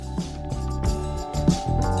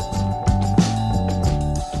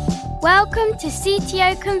Welcome to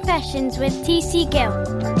CTO Confessions with TC Gill.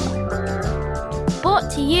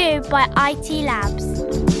 Brought to you by IT Labs.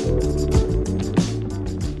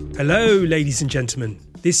 Hello, ladies and gentlemen.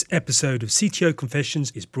 This episode of CTO Confessions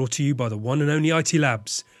is brought to you by the one and only IT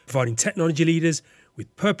Labs, providing technology leaders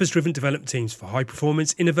with purpose-driven development teams for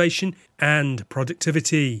high-performance innovation and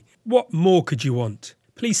productivity. What more could you want?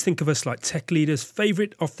 Please think of us like tech leaders'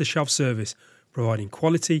 favourite off-the-shelf service, providing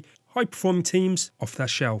quality, high-performing teams off that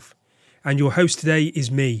shelf. And your host today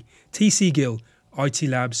is me, TC Gill, IT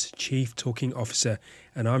Labs Chief Talking Officer,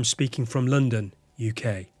 and I'm speaking from London,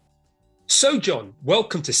 UK. So, John,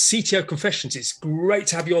 welcome to CTO Confessions. It's great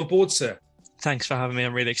to have you on board, sir. Thanks for having me.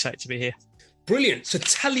 I'm really excited to be here. Brilliant. So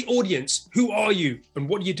tell the audience, who are you and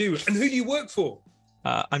what do you do and who do you work for?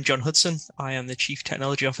 I'm John Hudson. I am the Chief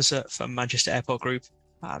Technology Officer for Manchester Airport Group.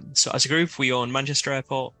 So as a group, we own Manchester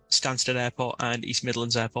Airport, Stansted Airport and East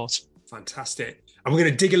Midlands Airport. Fantastic. And we're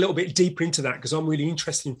going to dig a little bit deeper into that because I'm really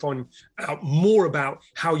interested in finding out more about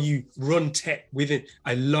how you run tech within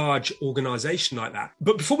a large organisation like that.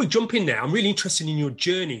 But before we jump in there, I'm really interested in your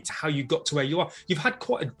journey to how you got to where you are. You've had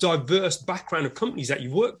quite a diverse background of companies that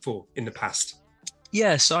you've worked for in the past.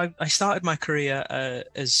 Yeah, so I started my career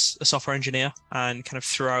as a software engineer, and kind of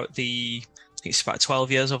throughout I think it's about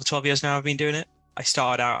 12 years, over 12 years now I've been doing it. I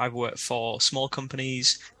started out, I've worked for small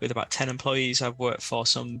companies with about 10 employees. I've worked for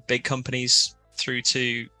some big companies through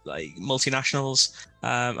to like multinationals,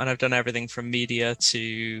 and I've done everything from media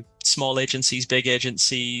to small agencies, big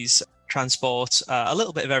agencies, transport, a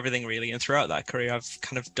little bit of everything really. And throughout that career, I've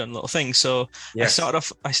kind of done little things. So yes.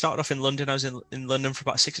 I started off in London. I was in London for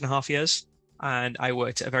about 6.5 years. And I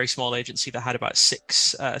worked at a very small agency that had about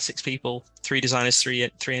six people, 3 designers, three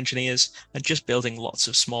engineers, and just building lots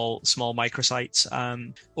of small microsites.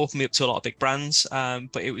 Opened me up to a lot of big brands,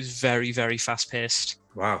 but it was very, very fast paced.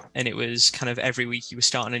 Wow. And it was kind of every week you were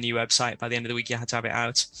starting a new website. By the end of the week, you had to have it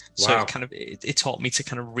out. So wow. It taught me to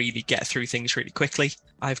kind of really get through things really quickly.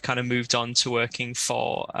 I've kind of moved on to working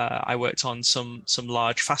for, I worked on some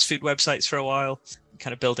large fast food websites for a while,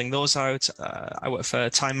 kind of building those out. I worked for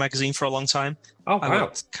Time magazine for a long time. Oh, wow. I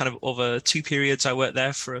worked kind of over 2 periods. I worked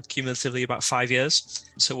there for cumulatively about 5 years.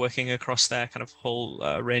 So working across their kind of whole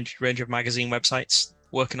range of magazine websites,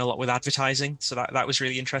 working a lot with advertising. So that was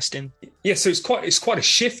really interesting. Yeah, so it's quite a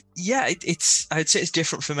shift. Yeah, I'd say it's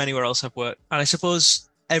different from anywhere else I've worked. And I suppose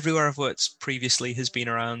everywhere I've worked previously has been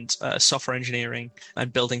around software engineering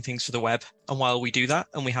and building things for the web. And while we do that,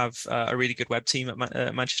 and we have a really good web team at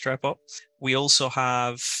Manchester Airport, we also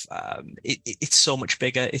have, it's so much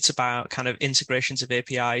bigger. It's about kind of integrations of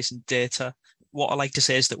APIs and data. What I like to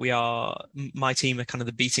say is that my team are kind of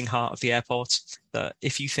the beating heart of the airport. That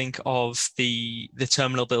if you think of the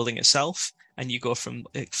terminal building itself, and you go from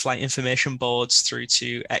flight information boards through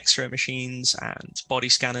to X-ray machines and body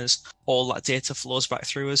scanners, all that data flows back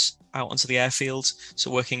through us out onto the airfield.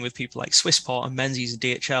 So working with people like Swissport and Menzies and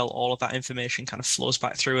DHL, all of that information kind of flows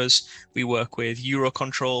back through us. We work with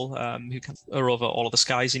Eurocontrol, who are over all of the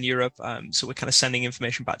skies in Europe. So we're kind of sending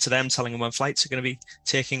information back to them, telling them when flights are going to be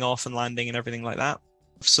taking off and landing and everything like that.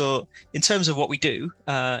 So in terms of what we do,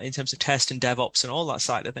 in terms of test and DevOps and all that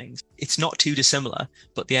side of things, it's not too dissimilar,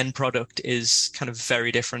 but the end product is kind of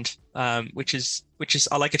very different, which is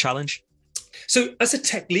I like a challenge. So as a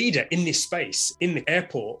tech leader in this space, in the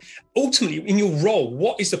airport, ultimately in your role,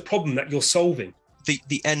 what is the problem that you're solving?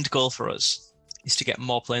 The end goal for us is to get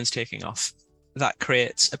more planes taking off. That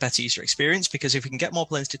creates a better user experience, because if we can get more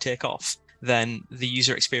planes to take off, then the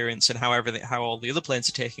user experience and how all the other planes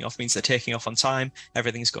are taking off means they're taking off on time,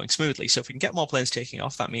 everything's going smoothly. So if we can get more planes taking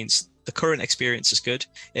off, that means the current experience is good.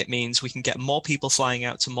 It means we can get more people flying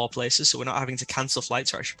out to more places, so we're not having to cancel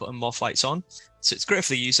flights, or actually putting more flights on. So it's great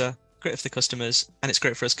for the user, great for the customers, and it's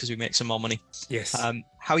great for us because we make some more money. Yes.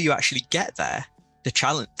 How you actually get there,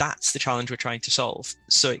 that's the challenge we're trying to solve.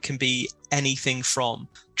 So it can be anything from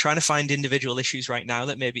trying to find individual issues right now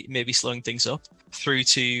that may be slowing things up, through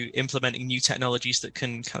to implementing new technologies that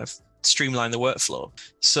can kind of streamline the workflow.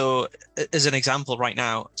 So as an example, right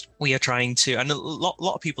now, we are trying to, and a lot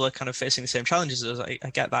of people are kind of facing the same challenges as I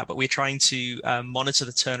get that, but we're trying to monitor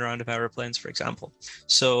the turnaround of aeroplanes, for example.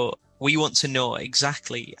 So we want to know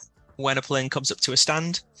exactly when a plane comes up to a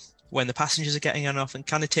stand, when the passengers are getting on and off, and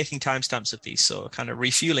kind of taking timestamps of these. So kind of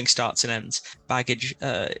refueling starts and ends, baggage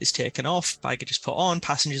is taken off, baggage is put on,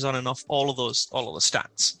 passengers on and off, all of the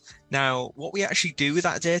stats. Now, what we actually do with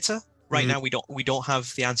that data, right now, we don't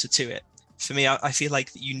have the answer to it. For me, I feel like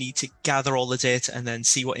you need to gather all the data and then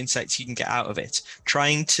see what insights you can get out of it.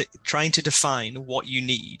 Trying to define what you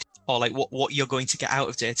need, or like what you're going to get out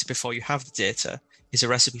of data before you have the data, is a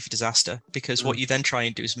recipe for disaster, because what you then try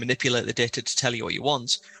and do is manipulate the data to tell you what you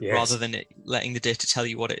want, rather than letting the data tell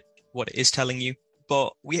you what it is telling you.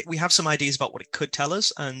 But we have some ideas about what it could tell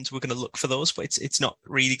us, and we're going to look for those, but it's not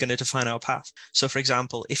really going to define our path. So, for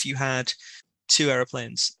example, if you had two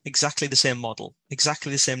airplanes, exactly the same model,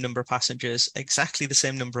 exactly the same number of passengers, exactly the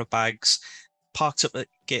same number of bags, parked up at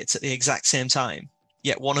gates at the exact same time,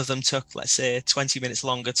 yet one of them took, let's say, 20 minutes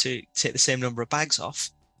longer to take the same number of bags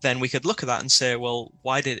off, then we could look at that and say, well,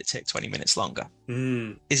 why did it take 20 minutes longer?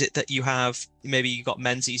 Is it that you got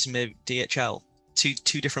Menzies and maybe DHL,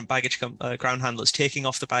 two different baggage ground handlers taking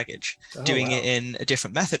off the baggage, doing it in a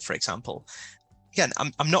different method, for example? Again,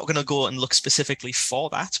 I'm not going to go and look specifically for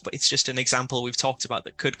that, but it's just an example we've talked about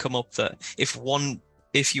that could come up, that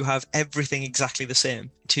if you have everything exactly the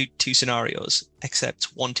same, two scenarios,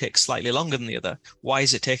 except one takes slightly longer than the other, why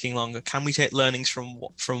is it taking longer? Can we take learnings from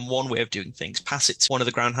one way of doing things, pass it to one of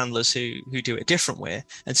the ground handlers who do it a different way,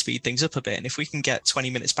 and speed things up a bit? And if we can get 20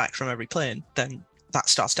 minutes back from every plane, then that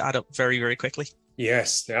starts to add up very, very quickly.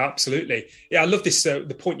 Yes, absolutely. Yeah, I love this,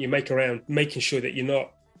 the point you make around making sure that you're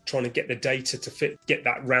not trying to get the data to get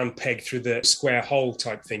that round peg through the square hole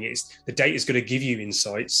type thing. The data is going to give you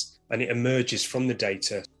insights, and it emerges from the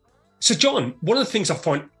data. So, John, one of the things I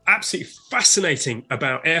find absolutely fascinating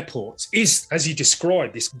about airports is, as you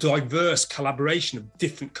described, this diverse collaboration of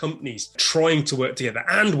different companies trying to work together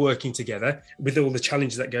and working together with all the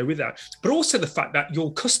challenges that go with that. But also the fact that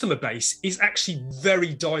your customer base is actually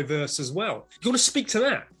very diverse as well. You want to speak to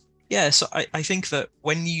that? Yeah, so I think that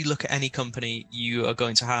when you look at any company, you are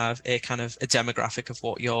going to have a kind of a demographic of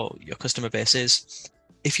what your customer base is.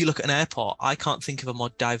 If you look at an airport, I can't think of a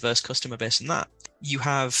more diverse customer base than that. You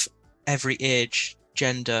have every age,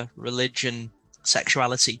 gender, religion,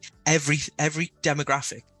 sexuality, every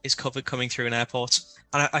demographic is covered coming through an airport.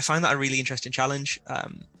 And I find that a really interesting challenge.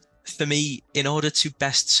 For me, in order to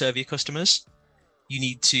best serve your customers,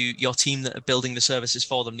 your team that are building the services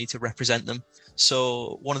for them need to represent them.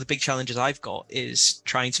 So one of the big challenges I've got is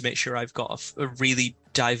trying to make sure I've got a really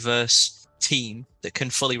diverse team that can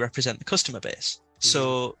fully represent the customer base.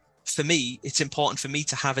 So for me, it's important for me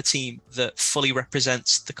to have a team that fully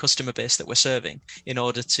represents the customer base that we're serving, in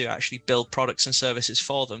order to actually build products and services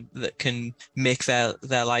for them that can make their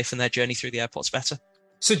life and their journey through the airports better.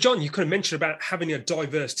 So, John, you kind of mentioned about having a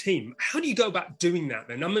diverse team. How do you go about doing that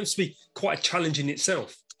then? That must be quite a challenge in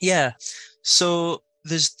itself. Yeah. So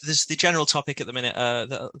there's the general topic at the minute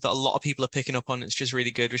that a lot of people are picking up on. It's just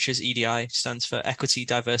really good, which is EDI, stands for Equity,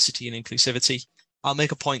 Diversity and Inclusivity. I'll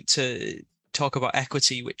make a point to talk about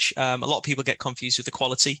equity, which a lot of people get confused with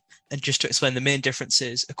equality. And just to explain, the main difference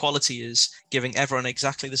is equality is giving everyone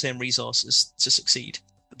exactly the same resources to succeed.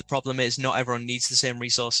 But the problem is not everyone needs the same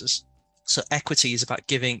resources. So equity is about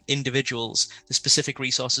giving individuals the specific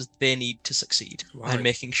resources they need to succeed, and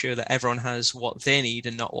making sure that everyone has what they need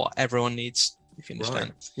and not what everyone needs, if you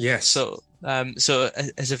understand. Right. Yes. So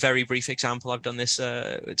as a very brief example, I've done this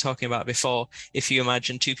talking about before. If you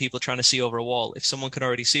imagine two people trying to see over a wall, if someone can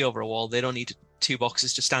already see over a wall, they don't need two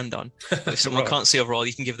boxes to stand on. But if someone can't see over a wall,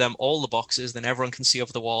 you can give them all the boxes, then everyone can see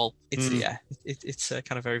over the wall. It's a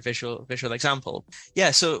kind of very visual example. Yeah,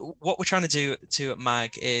 so what we're trying to do at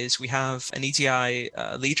MAG is we have an EDI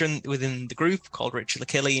leader within the group called Rachel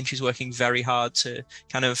Achille, and she's working very hard to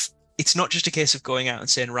kind of, it's not just a case of going out and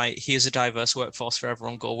saying, right, here's a diverse workforce for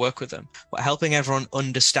everyone, go work with them, but helping everyone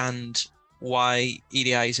understand why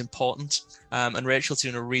EDI is important. And Rachel's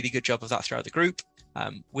doing a really good job of that throughout the group.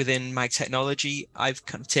 Within MAG Technology, I've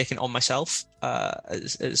kind of taken on myself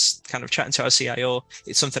as kind of chatting to our CIO.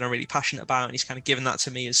 It's something I'm really passionate about, and he's kind of given that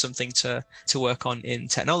to me as something to work on in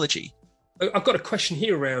technology. I've got a question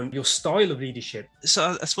here around your style of leadership.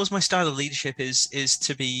 So I suppose my style of leadership is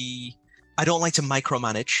to be, I don't like to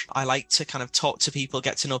micromanage. I like to kind of talk to people,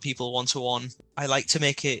 get to know people one-to-one. I like to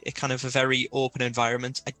make it a kind of a very open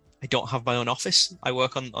environment. I don't have my own office. I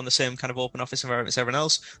work on the same kind of open office environment as everyone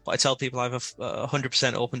else, but I tell people I have a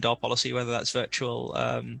 100% open door policy, whether that's virtual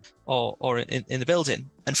or in the building.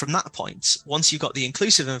 And from that point, once you've got the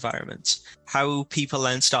inclusive environment, how people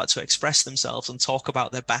then start to express themselves and talk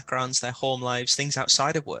about their backgrounds, their home lives, things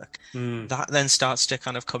outside of work, that then starts to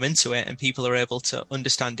kind of come into it, and people are able to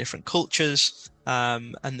understand different cultures.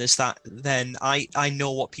 And there's that, then I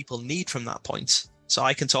know what people need from that point. So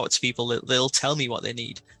I can talk to people, they'll tell me what they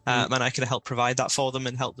need, and I can help provide that for them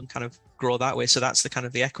and help them kind of grow that way. So that's the kind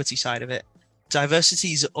of the equity side of it.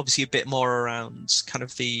 Diversity is obviously a bit more around kind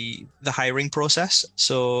of the hiring process.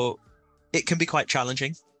 So it can be quite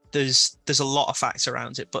challenging. There's a lot of facts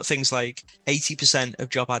around it, but things like 80% of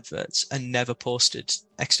job adverts are never posted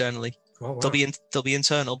externally. Oh, wow. They'll be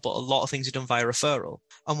internal, but a lot of things are done via referral.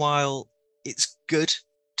 And while it's good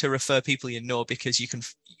to refer people you know, because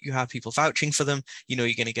you have people vouching for them. You know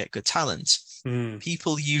you're going to get good talent.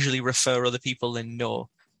 People usually refer other people they know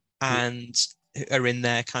and are in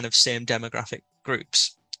their kind of same demographic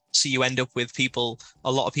groups. So you end up with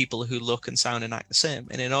a lot of people who look and sound and act the same.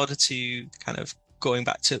 And in order to kind of going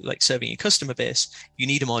back to like serving your customer base, you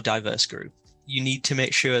need a more diverse group. You need to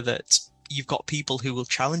make sure that you've got people who will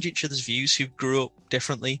challenge each other's views, who grew up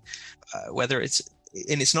differently,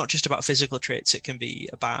 and it's not just about physical traits. It can be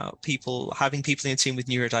about having people in your team with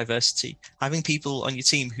neurodiversity, having people on your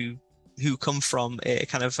team who come from a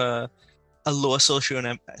kind of a lower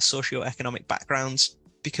socioeconomic background,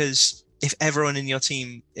 because if everyone in your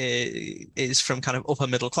team is from kind of upper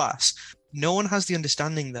middle class, no one has the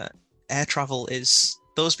understanding that air travel is.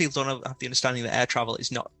 Those people don't have the understanding that air travel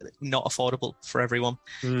is not affordable for everyone.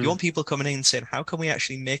 You want people coming in and saying, how can we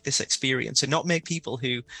actually make this experience, and not make people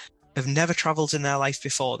who have never traveled in their life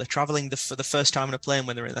before, they're traveling for the first time on a plane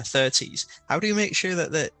when they're in their 30s. How do you make sure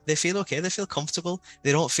that they feel okay, they feel comfortable,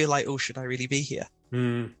 they don't feel like, oh, should I really be here?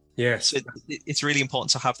 Yes. So it's really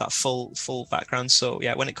important to have that full background. So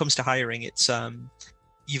yeah, when it comes to hiring, it's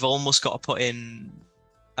you've almost got to put in.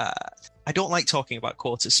 I don't like talking about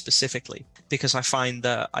quotas specifically, because I find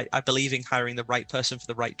that I believe in hiring the right person for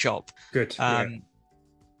the right job. Good.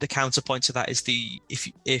 The counterpoint to that is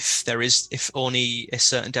if only a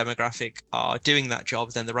certain demographic are doing that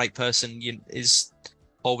job, then the right person is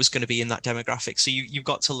always going to be in that demographic. So you've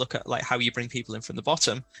got to look at like how you bring people in from the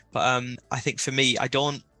bottom. But I think for me, I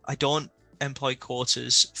don't employ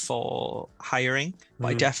quotas for hiring, but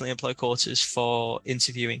I definitely employ quotas for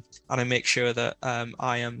interviewing, and I make sure that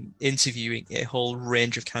I am interviewing a whole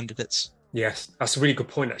range of candidates. Yes, that's a really good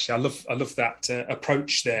point, actually. I love that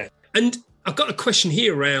approach there. And I've got a question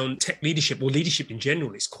here around tech leadership, or leadership in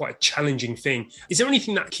general. It's quite a challenging thing. Is there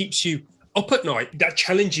anything that keeps you up at night, that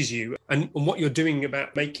challenges you, and what you're doing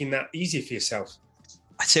about making that easier for yourself?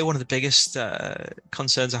 I'd say one of the biggest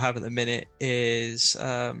concerns I have at the minute is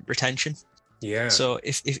retention. Yeah. So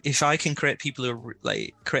if I can create people who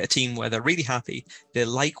create a team where they're really happy, they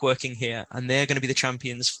like working here, and they're going to be the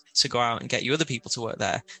champions to go out and get you other people to work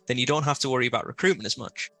there, then you don't have to worry about recruitment as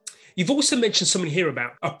much. You've also mentioned something here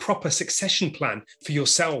about a proper succession plan for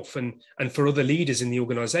yourself and for other leaders in the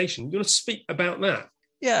organization. You want to speak about that?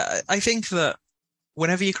 Yeah, I think that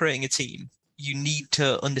whenever you're creating a team, you need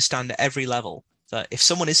to understand at every level that if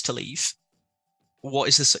someone is to leave, what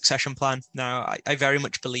is the succession plan? Now, I very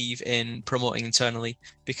much believe in promoting internally,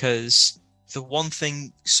 because the one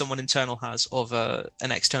thing someone internal has over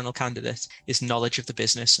an external candidate is knowledge of the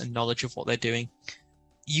business and knowledge of what they're doing.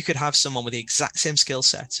 You could have someone with the exact same skill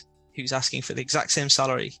set who's asking for the exact same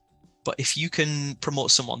salary, but if you can promote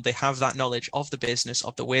someone, they have that knowledge of the business,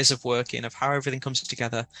 of the ways of working, of how everything comes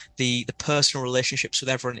together, the personal relationships with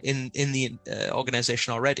everyone in the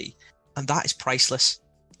organization already, and that is priceless.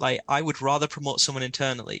 Like, I would rather promote someone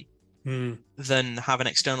internally than have an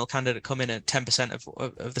external candidate come in at 10%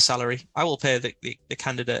 of the salary. I will pay the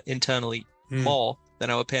candidate internally more than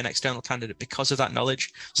I would pay an external candidate because of that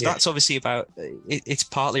knowledge. So that's obviously about, it's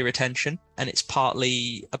partly retention, and it's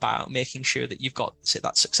partly about making sure that you've got, say,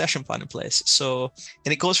 that succession plan in place. So,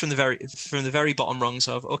 and it goes from the very bottom rungs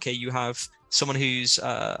of, okay, you have someone who's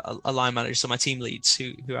a line manager, so my team leads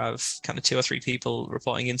who have kind of 2 or 3 people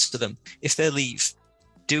reporting into them. If they leave,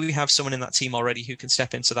 do we have someone in that team already who can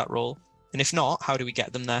step into that role? And if not, how do we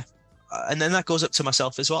get them there? And then that goes up to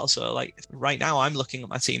myself as well. So like right now, I'm looking at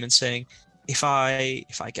my team and saying, if I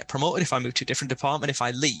get promoted, if I move to a different department, if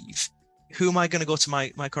I leave, who am I going to go to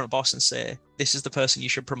my current boss and say, this is the person you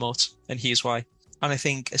should promote, and here's why? And I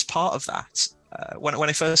think as part of that, when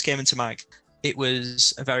I first came into MAG, it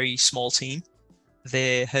was a very small team.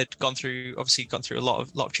 They had gone through a lot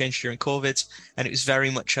of change during COVID, and it was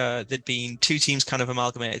very much there'd been 2 teams kind of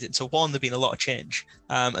amalgamated into one. There'd been a lot of change,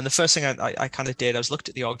 and the first thing I kind of did, I was looked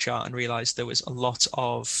at the org chart and realized there was a lot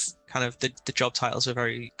of kind of the job titles are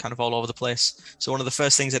very kind of all over the place. So one of the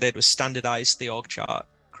first things I did was standardize the org chart,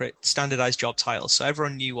 create standardized job titles, so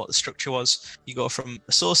everyone knew what the structure was. You go from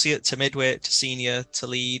associate to midweight to senior to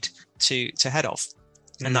lead to head of,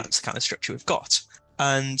 and that's the kind of structure we've got.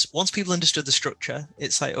 And once people understood the structure,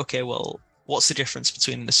 it's like, okay, well, what's the difference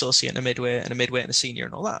between an associate and a midweight and a senior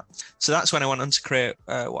and all that? So that's when I went on to create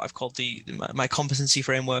what I've called my competency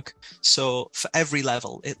framework. So for every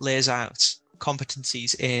level, it lays out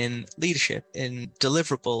competencies in leadership, in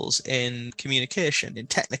deliverables, in communication, in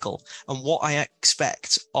technical, and what I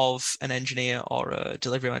expect of an engineer or a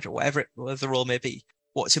delivery manager, whatever the role may be.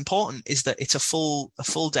 What's important is that it's a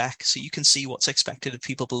full deck, so you can see what's expected of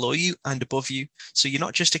people below you and above you. So you're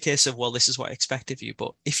not just a case of, well, this is what I expect of you,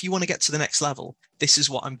 but if you want to get to the next level, this is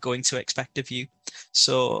what I'm going to expect of you.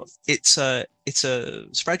 So it's a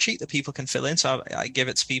spreadsheet that people can fill in. So I give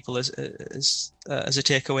it to people as a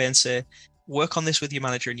takeaway and say, work on this with your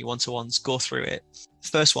manager in your one-to-ones, go through it.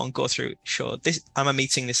 First one, go through, sure, am I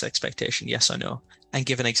meeting this expectation? Yes or no? And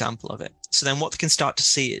give an example of it. So then what they can start to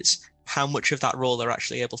see is how much of that role they're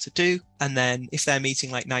actually able to do. And then if they're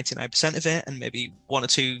meeting like 99% of it and maybe one or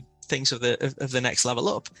two things of the next level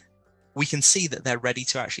up, we can see that they're ready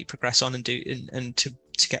to actually progress on and do and to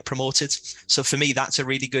get promoted. So for me, that's a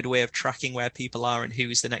really good way of tracking where people are and who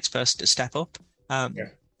is the next person to step up.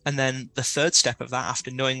 And then the third step of that, after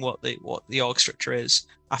knowing what the org structure is,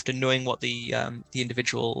 after knowing what the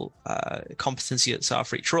individual competencies are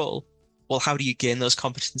for each role, well, how do you gain those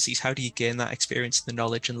competencies? How do you gain that experience, the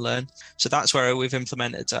knowledge and learn? So that's where we've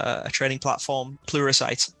implemented a training platform,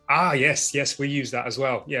 Pluralsight. Yes, we use that as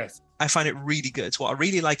well. Yes. I find it really good. What I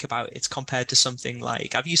really like about it compared to something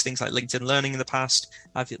like, I've used things like LinkedIn Learning in the past.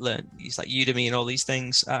 I've used like Udemy and all these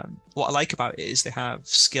things. What I like about it is they have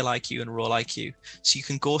skill IQ and role IQ. So you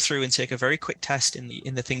can go through and take a very quick test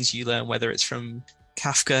in the things you learn, whether it's from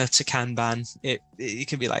Kafka to Kanban. It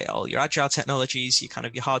can be like all your agile technologies,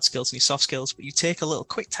 your hard skills and your soft skills, but you take a little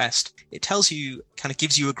quick test. It tells you, kind of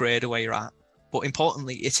gives you a grade of where you're at. But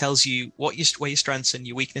importantly, it tells you where your strengths and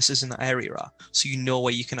your weaknesses in that area are, so you know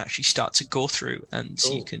where you can actually start to go through and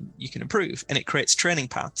you can improve. And it creates training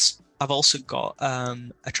paths. I've also got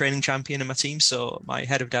a training champion in my team. So my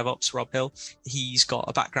head of DevOps, Rob Hill, he's got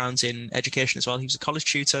a background in education as well. He was a college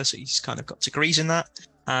tutor, so he's kind of got degrees in that.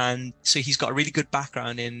 And so he's got a really good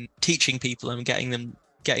background in teaching people and getting them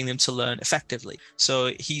to learn effectively.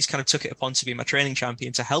 So he's kind of took it upon to be my training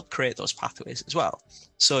champion to help create those pathways as well.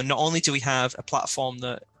 So not only do we have a platform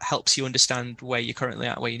that helps you understand where you're currently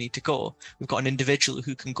at, where you need to go, we've got an individual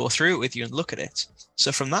who can go through it with you and look at it.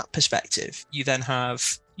 So from that perspective, you then have,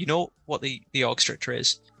 what the org structure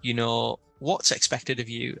is, what's expected of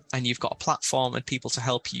you, and you've got a platform and people to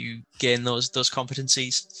help you gain those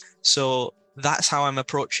competencies. So that's how I'm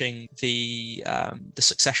approaching the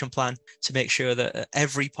succession plan, to make sure that at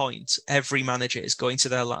every point, every manager is going to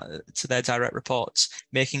their direct reports,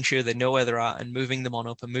 making sure they know where they're at and moving them on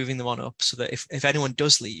up, so that if anyone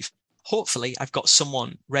does leave, hopefully I've got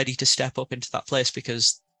someone ready to step up into that place,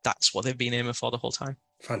 because that's what they've been aiming for the whole time.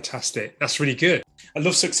 Fantastic. That's really good. I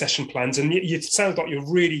love succession plans. And it sounds like you're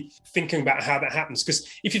really thinking about how that happens. Because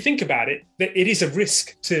if you think about it, it is a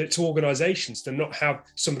risk to organizations to not have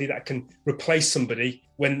somebody that can replace somebody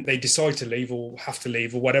when they decide to leave or have to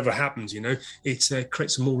leave or whatever happens. It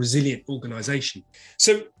creates a more resilient organization.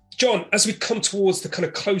 So, John, as we come towards the kind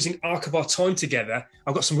of closing arc of our time together,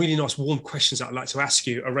 I've got some really nice warm questions that I'd like to ask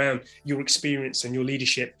you around your experience and your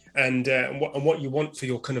leadership and what you want for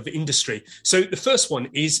your kind of industry. So the first one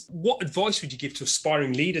is, what advice would you give to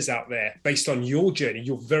aspiring leaders out there based on your journey,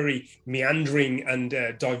 your very meandering and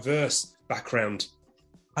diverse background?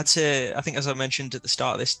 I'd say, I think as I mentioned at the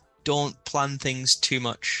start of this, don't plan things too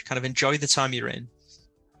much. Kind of enjoy the time you're in.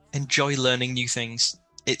 Enjoy learning new things.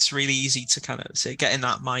 It's really easy to kind of get in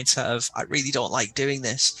that mindset of, I really don't like doing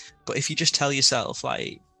this. But if you just tell yourself,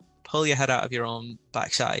 like, pull your head out of your own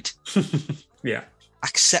backside. Yeah.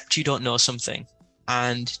 Accept you don't know something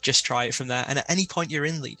and just try it from there. And at any point you're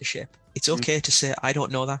in leadership, it's okay to say, I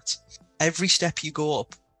don't know that. Every step you go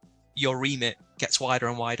up, your remit gets wider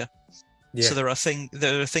and wider. Yeah. So there are things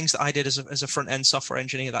that I did as a front-end software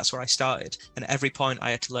engineer. That's where I started. And at every point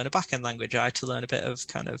I had to learn a back-end language. I had to learn a bit of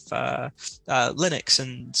kind of Linux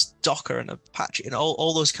and Docker and Apache and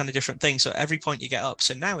all those kind of different things. So at every point you get up.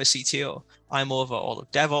 So now as CTO, I'm over all of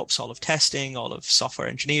DevOps, all of testing, all of software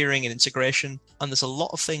engineering and integration. And there's a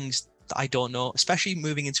lot of things that I don't know, especially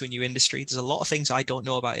moving into a new industry. There's a lot of things I don't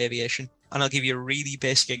know about aviation. And I'll give you a really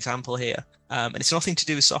basic example here. And it's nothing to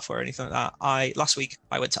do with software or anything like that. Last week,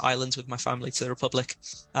 I went to Ireland with my family to the Republic.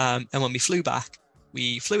 And when we flew back,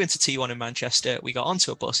 we flew into T1 in Manchester. We got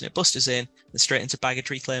onto a bus and it bussed us in and straight into baggage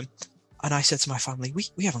reclaim. And I said to my family,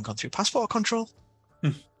 we haven't gone through passport control.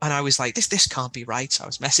 And I was like, this can't be right. I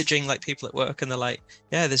was messaging like people at work and they're like,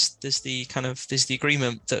 yeah, there's the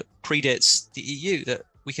agreement that predates the EU that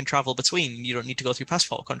we can travel between. You don't need to go through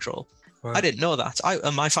passport control. Wow. I didn't know that.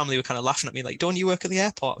 And my family were kind of laughing at me like, don't you work at the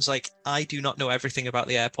airport? I was like, I do not know everything about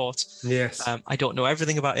the airport. Yes. I don't know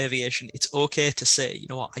everything about aviation. It's okay to say, you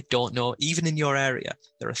know what, I don't know. Even in your area,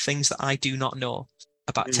 there are things that I do not know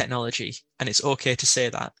about technology. And it's okay to say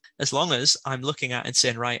that. as long as I'm looking at and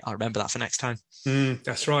saying, right, I'll remember that for next time.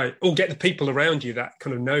 That's right. Or get the people around you that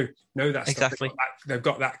kind of know that stuff. Exactly. They've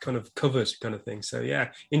got that kind of covered kind of thing. So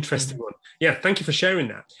yeah, interesting one. Yeah, thank you for sharing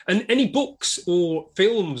that. And any books or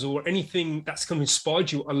films or anything that's kind of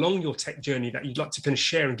inspired you along your tech journey that you'd like to kind of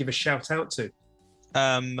share and give a shout out to?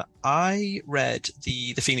 I read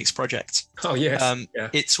the Phoenix Project. Oh yes.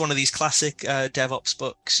 It's one of these classic DevOps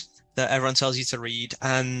books that everyone tells you to read.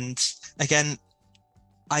 And again,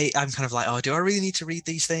 I'm kind of like, oh, do I really need to read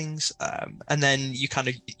these things? And then you kind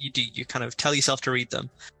of tell yourself to read them.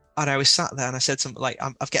 And I was sat there and I said something like,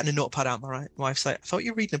 I'm getting a notepad out. My wife's like, I thought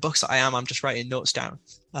you were reading a book. So I'm just writing notes down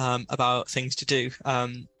about things to do.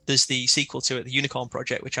 There's the sequel to it, the Unicorn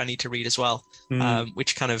Project, which I need to read as well,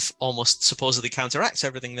 which kind of almost supposedly counteracts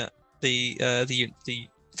everything that the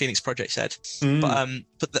Phoenix Project said. But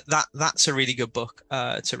that's a really good book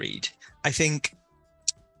to read. I think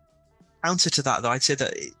counter to that, though, I'd say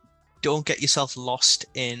that don't get yourself lost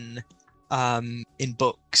in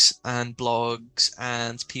books and blogs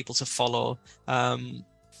and people to follow.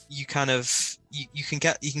 You can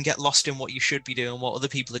get lost in what you should be doing, what other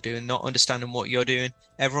people are doing, not understanding what you're doing.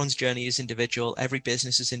 Everyone's journey is individual. Every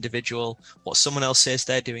business is individual. What someone else says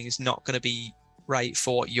they're doing is not going to be right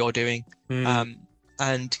for what you're doing.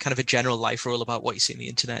 And kind of a general life rule about what you see on the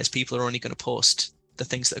internet is people are only going to post the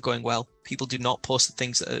things that are going well. People do not post the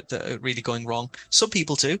things that are really going wrong. Some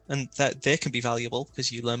people do, and that they can be valuable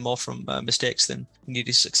because you learn more from mistakes than you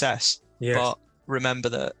do success. Yes. But remember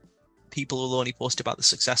that people will only post about the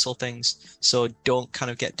successful things. So don't kind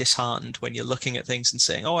of get disheartened when you're looking at things and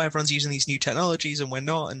saying, oh, everyone's using these new technologies and we're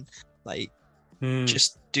not. And like,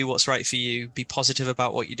 just do what's right for you. Be positive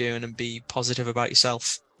about what you're doing and be positive about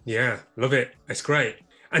yourself. Yeah, love it. That's great.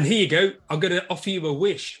 And here you go. I'm going to offer you a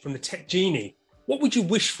wish from the Tech Genie. What would you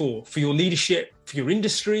wish for your leadership, for your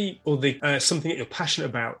industry, or something that you're passionate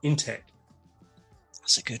about in tech?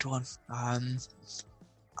 That's a good one.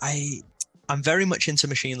 I'm very much into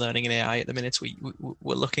machine learning and AI at the minute.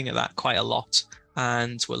 We're looking at that quite a lot,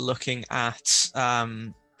 and we're looking at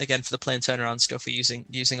again for the plain turnaround stuff. We're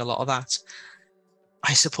using a lot of that.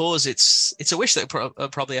 I suppose it's a wish that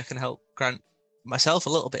probably I can help grant myself a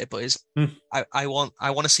little bit, but I want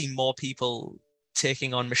to see more people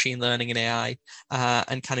taking on machine learning and AI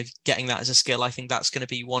and kind of getting that as a skill. I think that's going to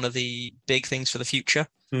be one of the big things for the future.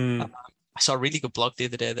 I saw a really good blog the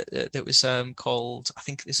other day that was called, I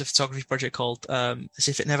think it's a photography project called As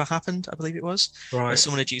If It Never Happened, I believe it was. Right. Where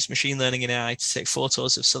someone had used machine learning and AI to take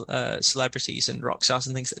photos of celebrities and rock stars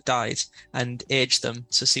and things that died and age them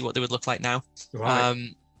to see what they would look like now. Right.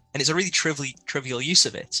 And it's a really trivial use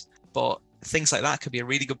of it, but things like that could be a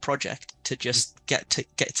really good project to just get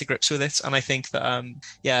to grips with it. And I think that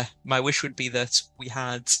my wish would be that we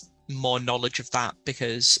had more knowledge of that,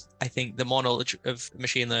 because I think the more knowledge of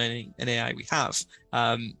machine learning and AI we have,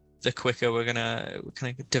 the quicker we're gonna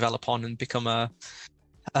kind of develop on and become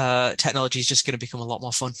technology is just going to become a lot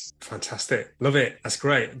more fun. Fantastic. Love it. That's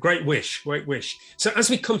great. Great wish. So as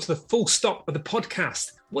we come to the full stop of the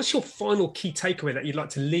podcast, what's your final key takeaway that you'd like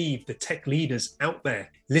to leave the tech leaders out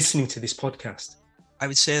there listening to this podcast? I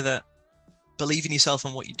would say that believe in yourself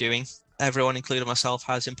and what you're doing. Everyone, including myself,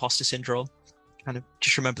 has imposter syndrome. Kind of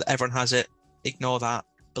just remember that everyone has it. Ignore that.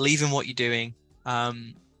 Believe in what you're doing.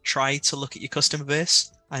 Try to look at your customer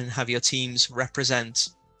base and have your teams represent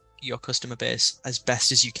your customer base as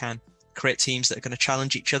best as you can. Create teams that are going to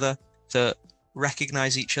challenge each other, that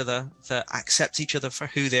recognize each other, that accept each other for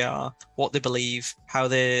who they are, what they believe, how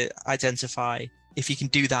they identify. If you can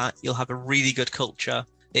do that, you'll have a really good culture.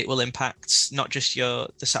 It will impact not just the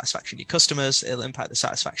satisfaction of your customers, it'll impact the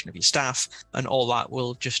satisfaction of your staff, and all that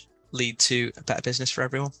will just lead to a better business for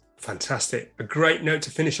everyone. Fantastic. A great note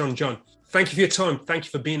to finish on, John. Thank you for your time. Thank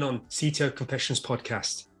you for being on CTO Confessions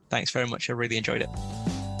podcast. Thanks very much. I really enjoyed it.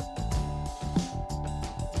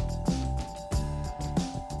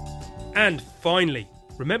 And finally,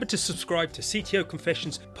 remember to subscribe to CTO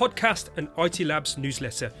Confessions podcast and IT Labs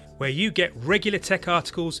newsletter, where you get regular tech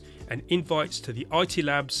articles and invites to the IT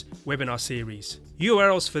Labs webinar series.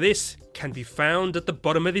 URLs for this can be found at the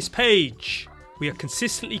bottom of this page. We are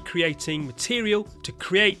consistently creating material to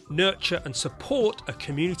create, nurture and support a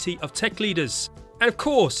community of tech leaders. And of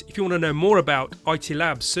course, if you want to know more about IT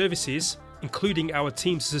Labs services, including our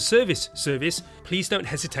Teams as a service, please don't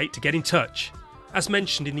hesitate to get in touch. As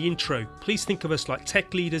mentioned in the intro, please think of us like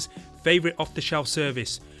tech leaders' favourite off-the-shelf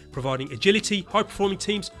service, providing agility, high-performing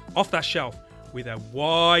teams off that shelf with a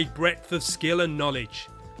wide breadth of skill and knowledge.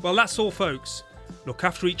 Well, that's all, folks. Look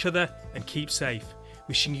after each other and keep safe.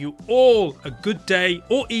 Wishing you all a good day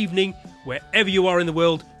or evening wherever you are in the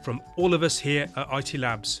world from all of us here at IT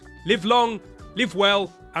Labs. Live long, live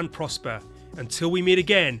well and prosper. Until we meet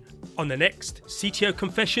again on the next CTO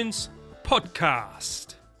Confessions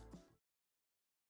podcast.